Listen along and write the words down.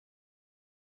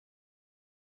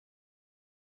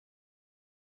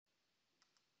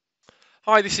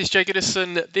Hi, this is Jay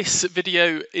Goodison. This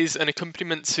video is an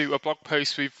accompaniment to a blog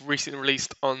post we've recently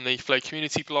released on the Flow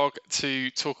community blog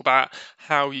to talk about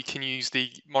how you can use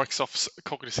the Microsoft's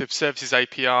Cognitive Services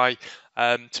API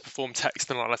to perform text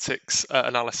analytics,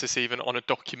 analysis even on a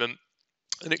document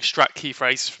and extract key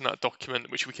phrases from that document,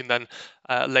 which we can then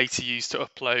later use to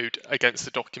upload against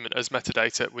the document as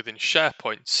metadata within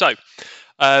SharePoint. So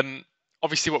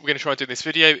obviously what we're going to try and do in this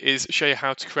video is show you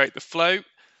how to create the flow.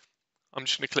 I'm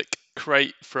just going to click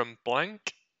create from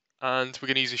blank, and we're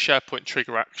going to use a SharePoint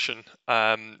trigger action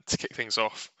to kick things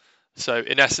off. So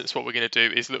in essence, what we're going to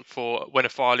do is look for when a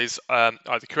file is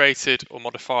either created or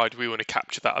modified, we want to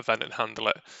capture that event and handle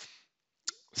it.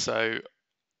 So,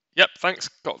 yep, thanks,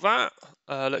 got that.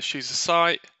 Let's choose a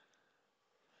site.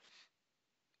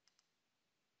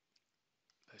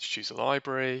 Let's choose a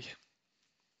library.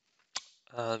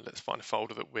 And let's find a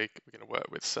folder that we're going to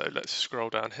work with. So let's scroll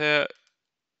down here,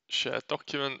 share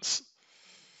documents.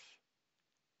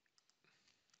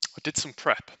 I did some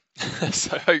prep,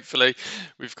 so hopefully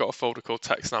we've got a folder called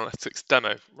Text Analytics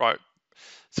Demo. Right.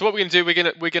 So what we're going to do,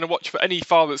 we're going to watch for any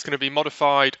file that's going to be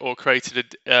modified or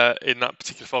created in that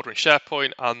particular folder in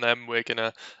SharePoint, and then we're going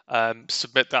to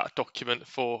submit that document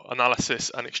for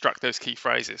analysis and extract those key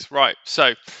phrases. Right.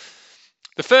 So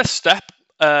the first step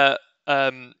on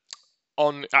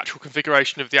actual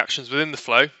configuration of the actions within the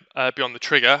flow, beyond the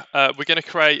trigger, we're going to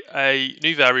create a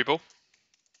new variable,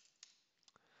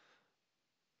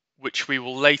 which we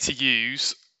will later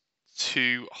use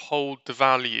to hold the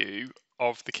value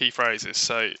of the key phrases.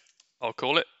 So I'll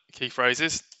call it key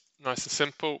phrases, nice and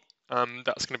simple.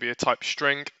 That's going to be a type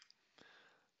string.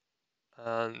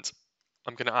 And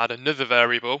I'm going to add another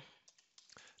variable.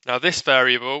 Now this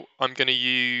variable I'm going to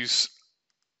use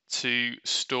to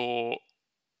store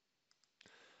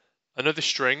another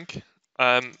string,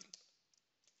 and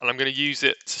I'm going to use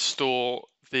it to store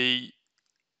the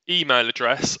email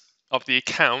address of the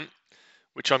account,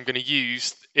 which I'm going to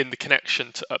use in the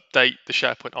connection to update the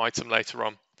SharePoint item later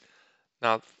on.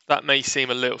 Now, that may seem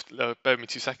a little, bear with me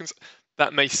 2 seconds,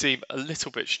 that may seem a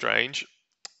little bit strange,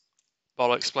 but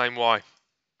I'll explain why.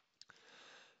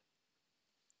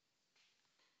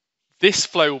 This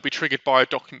flow will be triggered by a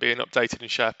document being updated in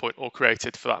SharePoint or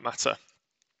created for that matter.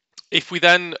 If we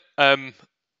then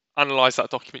analyze that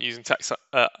document using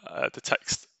the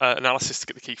text analysis to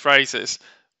get the key phrases,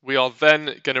 we are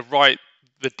then going to write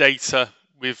the data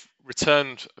we've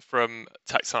returned from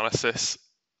text analysis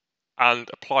and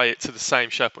apply it to the same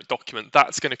SharePoint document.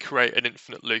 That's going to create an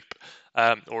infinite loop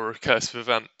or a recursive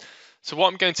event. So what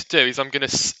I'm going to do is I'm going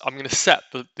to set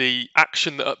the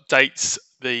action that updates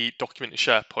the document in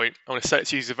SharePoint. I'm going to set it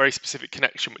to use a very specific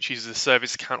connection, which uses a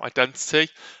service account identity.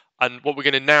 And what we're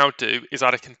going to now do is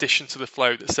add a condition to the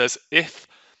flow that says if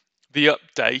the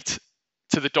update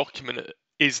to the document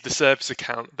is the service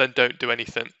account, then don't do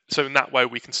anything. So in that way,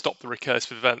 we can stop the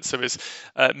recursive event. So as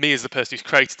me as the person who's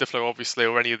created the flow, obviously,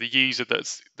 or any other user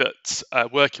that's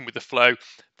working with the flow,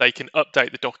 they can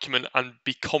update the document and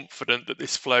be confident that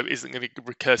this flow isn't going to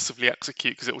recursively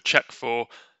execute, because it will check for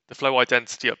the flow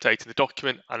identity update in the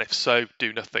document, and if so,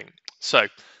 do nothing. So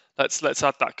let's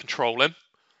add that control in.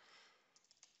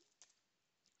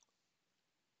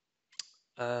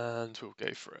 And we'll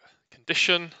go for a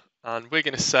condition, and we're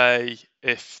going to say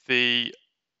if the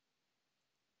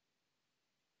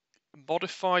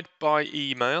modified by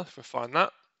email, if we find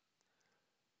that,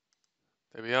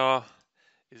 there we are,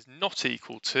 is not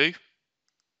equal to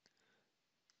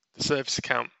the service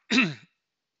account,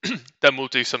 then we'll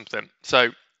do something.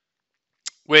 So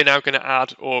we're now going to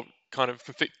add or kind of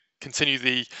continue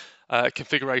the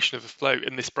configuration of the flow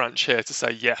in this branch here to say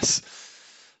yes.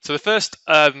 So the first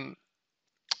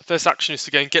action is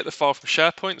to go and get the file from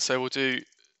SharePoint. So we'll do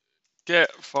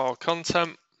get file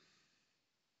content,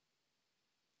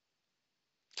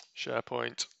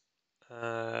 SharePoint.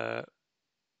 Have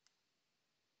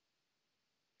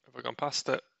I gone past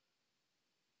it?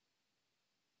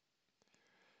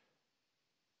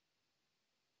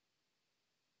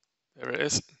 There it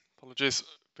is. Apologies,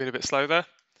 being a bit slow there.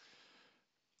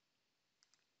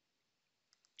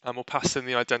 And we'll pass in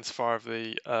the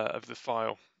identifier of the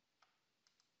file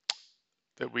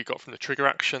that we got from the trigger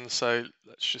action. So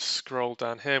let's just scroll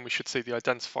down here, and we should see the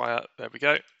identifier. There we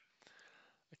go.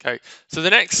 Okay. So the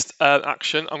next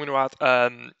action I'm going to add,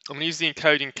 I'm going to use the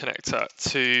Encodian connector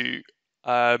to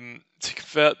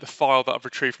convert the file that I've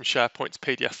retrieved from SharePoint to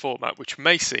PDF format, which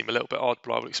may seem a little bit odd,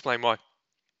 but I will explain why.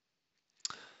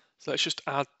 So let's just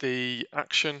add the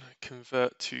action,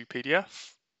 convert to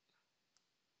PDF.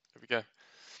 There we go.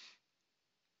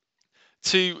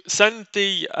 To send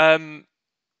the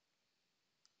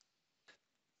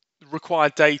require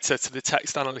data to the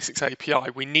text analytics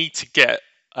API, we need to get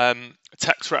a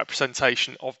text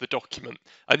representation of the document.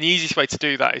 And the easiest way to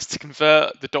do that is to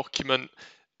convert the document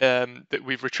that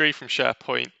we've retrieved from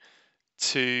SharePoint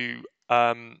to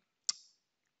a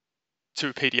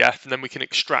PDF, and then we can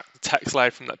extract the text layer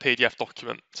from that PDF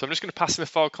document. So I'm just going to pass in the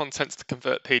file contents to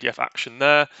convert PDF action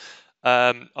there.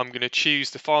 I'm going to choose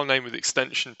the file name with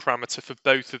extension parameter for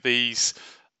both of these.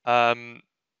 Let's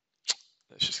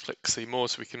just click see more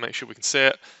so we can make sure we can see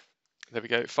it. There we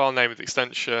go, file name with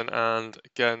extension, and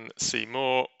again, see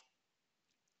more,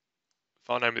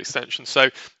 file name with extension. So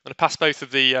I'm going to pass both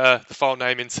of the file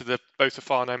name into both the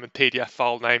file name and PDF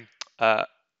file name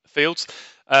fields.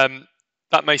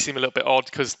 That may seem a little bit odd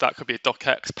because that could be a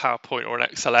docx, PowerPoint, or an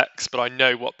XLX, but I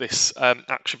know what this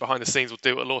action behind the scenes will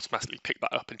do. It'll automatically pick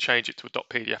that up and change it to a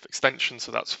 .pdf extension,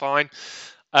 so that's fine.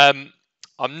 I'm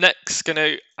next going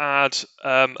to add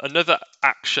another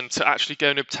action to actually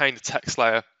go and obtain the text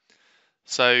layer.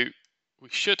 So we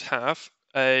should have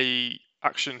a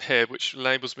action here which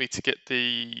enables me to get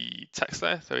the text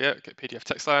layer. So yeah, get PDF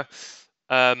text layer.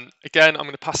 Again, I'm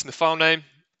going to pass in the file name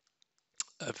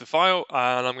of the file,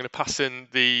 and I'm going to pass in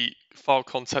the file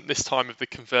content this time of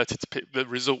the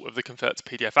result of the convert to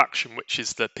PDF action, which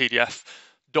is the PDF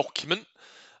document.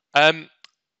 And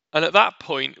at that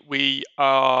point, we've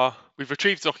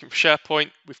retrieved the document from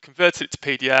SharePoint, we've converted it to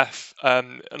PDF,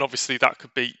 and obviously that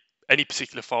could be any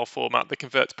particular file format. The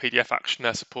convert to PDF action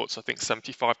there supports, I think,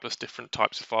 75 plus different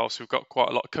types of files, so we've got quite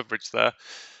a lot of coverage there.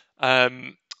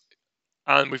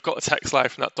 And we've got the text layer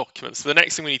from that document. So the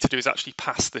next thing we need to do is actually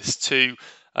pass this to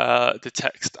the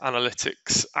text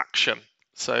analytics action.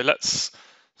 So let's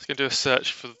go do a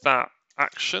search for that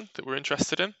action that we're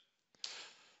interested in.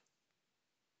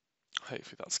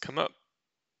 Hopefully that's come up.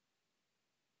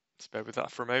 Just bear with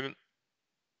that for a moment.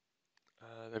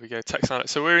 There we go, text analytics.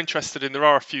 So we're interested in, there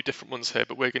are a few different ones here,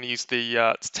 but we're going to use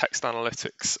the text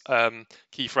analytics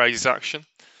key phrases action.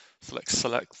 So let's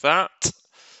select that.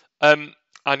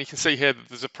 And you can see here that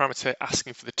there's a parameter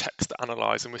asking for the text to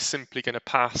analyze, and we're simply going to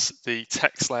pass the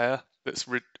text layer that's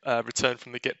returned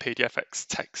from the get PDFX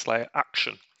text layer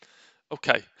action.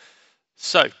 Okay,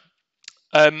 so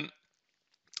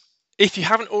if you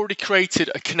haven't already created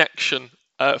a connection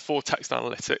for text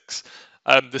analytics,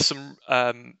 there's some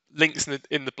links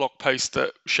in the blog post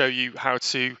that show you how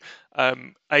to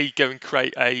go and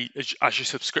create a Azure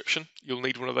subscription. You'll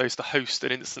need one of those to host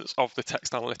an instance of the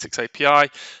Text Analytics API,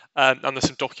 and there's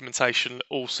some documentation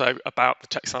also about the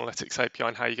Text Analytics API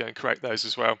and how you go and create those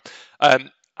as well.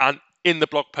 And in the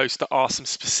blog post, there are some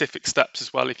specific steps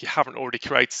as well. If you haven't already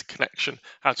created a connection,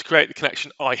 how to create the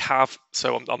connection, I have,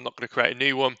 so I'm not going to create a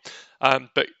new one.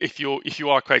 But if you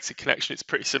are creating a connection, it's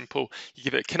pretty simple. You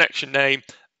give it a connection name,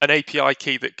 an API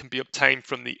key that can be obtained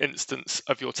from the instance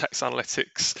of your Text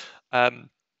Analytics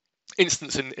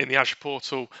instance in the Azure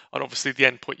portal, and obviously the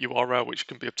endpoint URL, which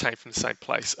can be obtained from the same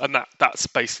place. And that's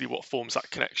basically what forms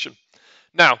that connection.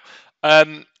 Now,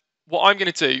 what I'm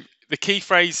going to do, the key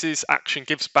phrases action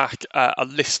gives back a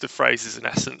list of phrases in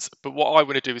essence, but what I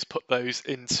want to do is put those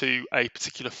into a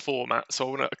particular format. So I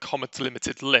want a comma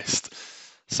delimited list.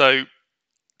 So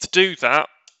to do that,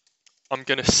 I'm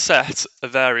going to set a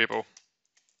variable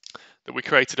that we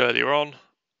created earlier on,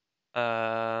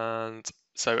 and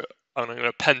so I'm going to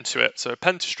append to it. So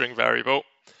append to string variable,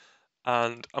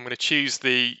 and I'm going to choose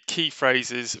the key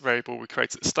phrases variable we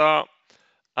created at the start,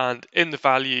 and in the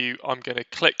value I'm going to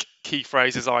click key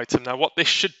phrases item. Now what this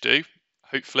should do,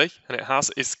 hopefully, and it has,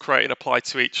 is create an apply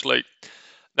to each loop.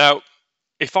 Now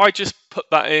if I just put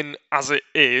that in as it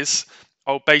is,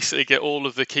 I'll basically get all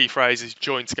of the key phrases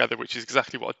joined together, which is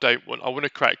exactly what I don't want. I want to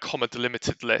create a comma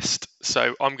delimited list.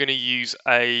 So I'm going to use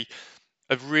a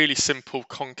really simple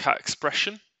concat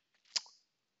expression.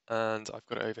 And I've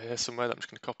got it over here somewhere that I'm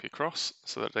just going to copy across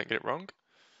so that I don't get it wrong.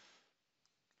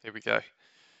 Here we go.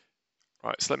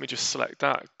 Right, so let me just select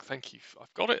that. Thank you.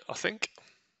 I've got it, I think.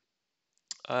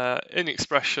 In the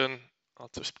expression, I'll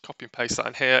just copy and paste that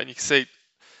in here. And you can see,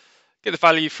 get the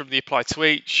value from the apply to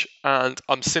each, and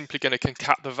I'm simply going to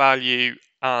concat the value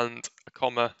and a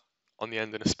comma on the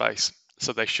end in a space.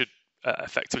 So they should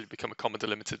effectively become a comma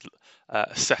delimited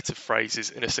set of phrases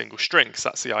in a single string. So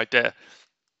that's the idea.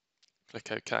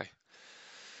 Click OK.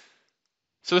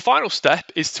 So the final step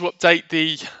is to update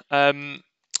the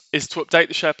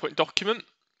SharePoint document.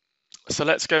 So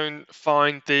let's go and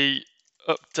find the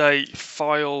update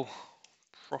file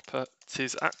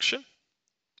properties action.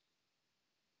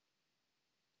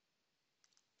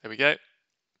 There we go.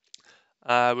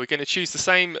 We're going to choose the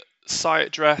same site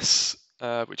address,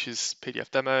 which is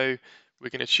PDF demo. We're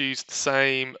going to choose the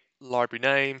same library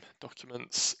name,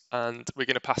 documents, and we're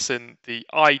going to pass in the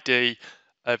ID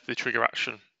of the trigger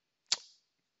action.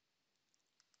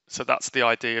 So that's the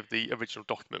ID of the original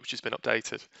document which has been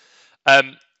updated.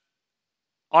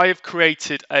 I have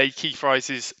created a key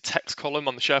phrases text column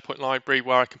on the SharePoint library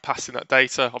where I can pass in that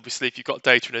data. Obviously, if you've got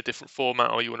data in a different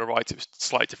format or you want to write it with a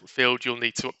slightly different field, you'll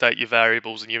need to update your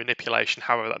variables and your manipulation,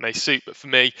 however that may suit. But for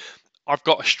me, I've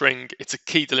got a string, it's a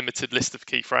key delimited list of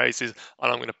key phrases,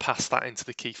 and I'm going to pass that into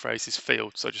the key phrases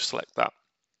field. So just select that.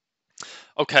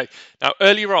 Okay, now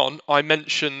earlier on, I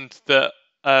mentioned that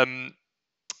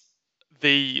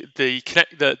the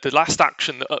last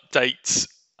action that updates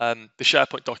the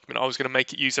SharePoint document, I was going to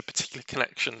make it use a particular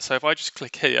connection. So if I just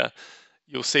click here,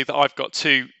 you'll see that I've got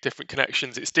two different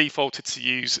connections. It's defaulted to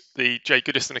use the J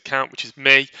Goodison account, which is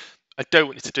me. I don't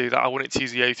want it to do that. I want it to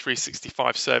use the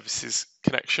O365 services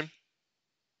connection.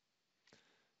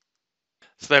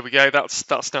 So there we go.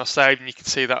 That's now saved, and you can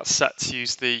see that's set to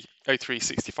use the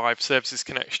O365 services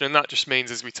connection. And that just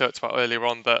means, as we talked about earlier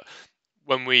on, that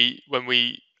when we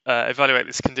evaluate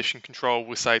this condition control,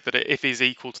 we'll say that if it is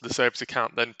equal to the service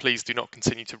account, then please do not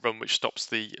continue to run, which stops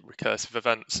the recursive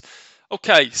events.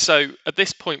 Okay, so at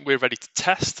this point, we're ready to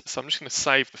test. So I'm just going to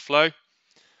save the flow.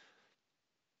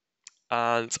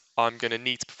 And I'm going to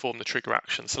need to perform the trigger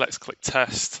action. So let's click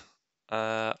test.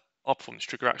 I'll perform this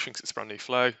trigger action because it's a brand new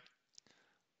flow.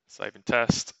 Save and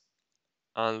test.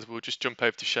 And we'll just jump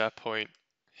over to SharePoint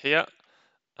here.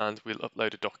 And we'll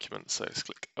upload a document. So let's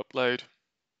click upload.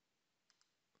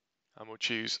 And we'll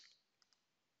choose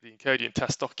the Encodian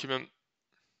test document.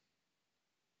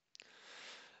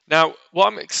 Now, what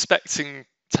I'm expecting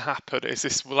to happen is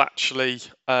this will actually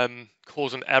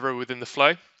cause an error within the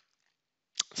flow.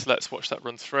 So let's watch that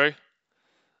run through.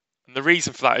 And the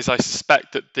reason for that is I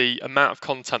suspect that the amount of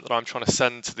content that I'm trying to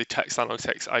send to the text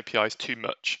analytics API is too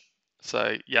much.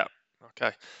 So yeah,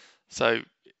 okay. So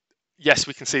yes,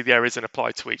 we can see the error isn't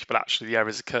applied to each, but actually the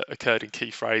errors occurred in key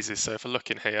phrases. So if I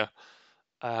look in here,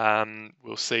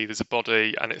 we'll see there's a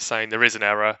body and it's saying there is an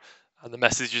error, and the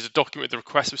message is a document with the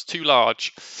request was too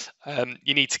large.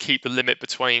 You need to keep the limit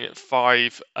between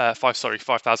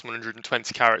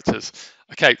 5,120 characters.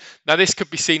 Okay, now this could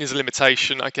be seen as a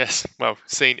limitation, I guess. Well,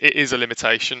 it is a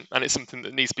limitation, and it's something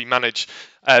that needs to be managed.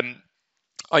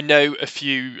 I know a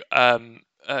few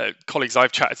colleagues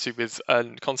I've chatted to with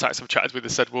and contacts I've chatted with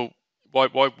have said, well, why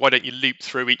don't you loop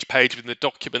through each page within the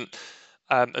document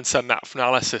and send that for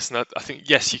analysis? And I think,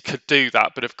 yes, you could do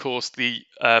that, but of course the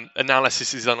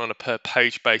analysis is done on a per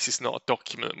page basis, not a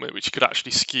document, which could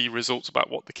actually skew results about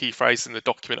what the key phrases in the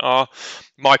document are.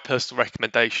 My personal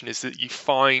recommendation is that you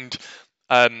find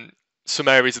some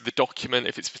areas of the document,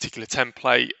 if it's a particular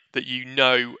template, that you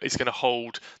know is going to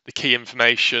hold the key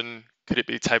information. Could it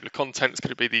be a table of contents?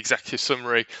 Could it be the executive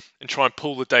summary? And try and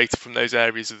pull the data from those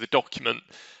areas of the document.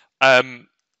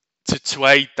 To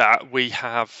aid that, we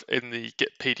have in the Get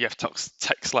PDF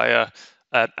text layer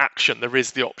action, there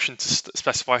is the option to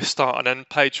specify a start and end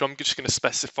page. So I'm just going to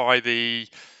specify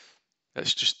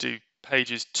let's just do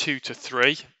pages 2 to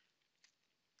 3.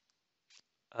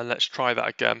 And let's try that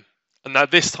again. And now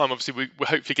this time, obviously, we're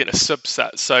hopefully getting a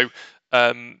subset. So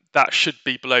that should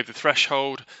be below the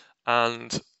threshold,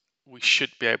 and we should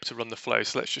be able to run the flow.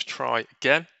 So let's just try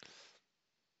again.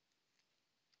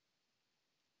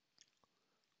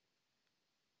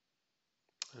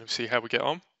 And we'll see how we get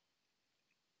on.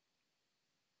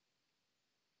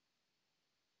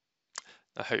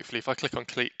 Now hopefully, if I click on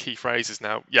key phrases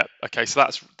now, yeah, okay, so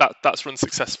that's run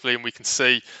successfully, and we can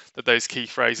see that those key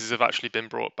phrases have actually been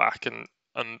brought back. And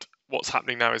what's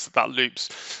happening now is that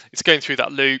it's going through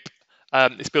that loop.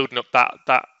 It's building up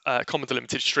that common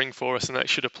delimited string for us, and it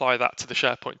should apply that to the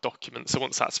SharePoint document. So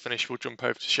once that's finished, we'll jump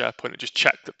over to SharePoint and just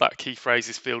check that key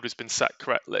phrases field has been set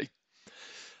correctly.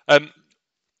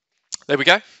 There we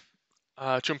go.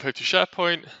 Jump over to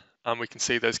SharePoint, and we can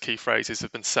see those key phrases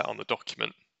have been set on the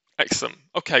document. Excellent.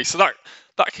 Okay, so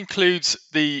that concludes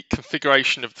the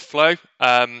configuration of the flow.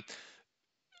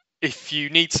 If you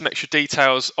need some extra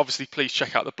details, obviously please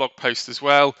check out the blog post as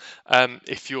well.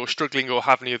 If you're struggling or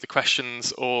have any other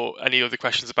questions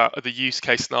about other use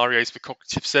case scenarios for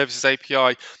Cognitive Services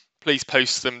API, please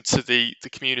post them to the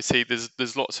community.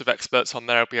 There's lots of experts on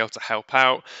there who'll be able to help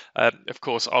out. Of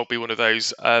course, I'll be one of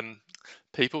those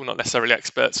people, not necessarily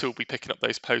experts, who will be picking up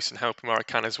those posts and helping where I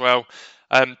can as well.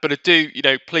 But I do,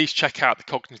 please check out the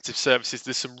Cognitive Services.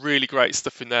 There's some really great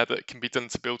stuff in there that can be done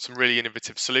to build some really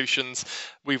innovative solutions.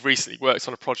 We've recently worked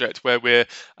on a project where we're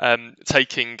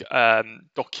taking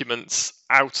documents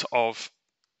out of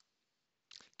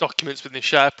documents within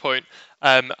SharePoint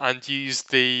and use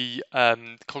the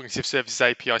Cognitive Services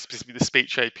API, specifically the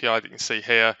speech API that you can see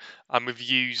here. And we've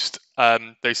used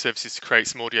those services to create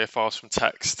some audio files from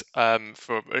text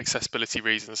for accessibility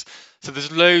reasons. So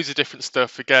there's loads of different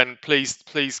stuff. Again, please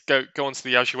go onto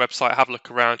the Azure website, have a look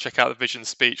around, check out the vision,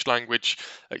 speech, language,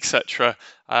 etc.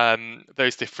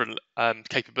 Those different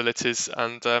capabilities,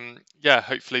 and yeah,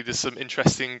 hopefully there's some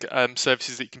interesting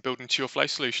services that you can build into your Flow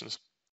solutions.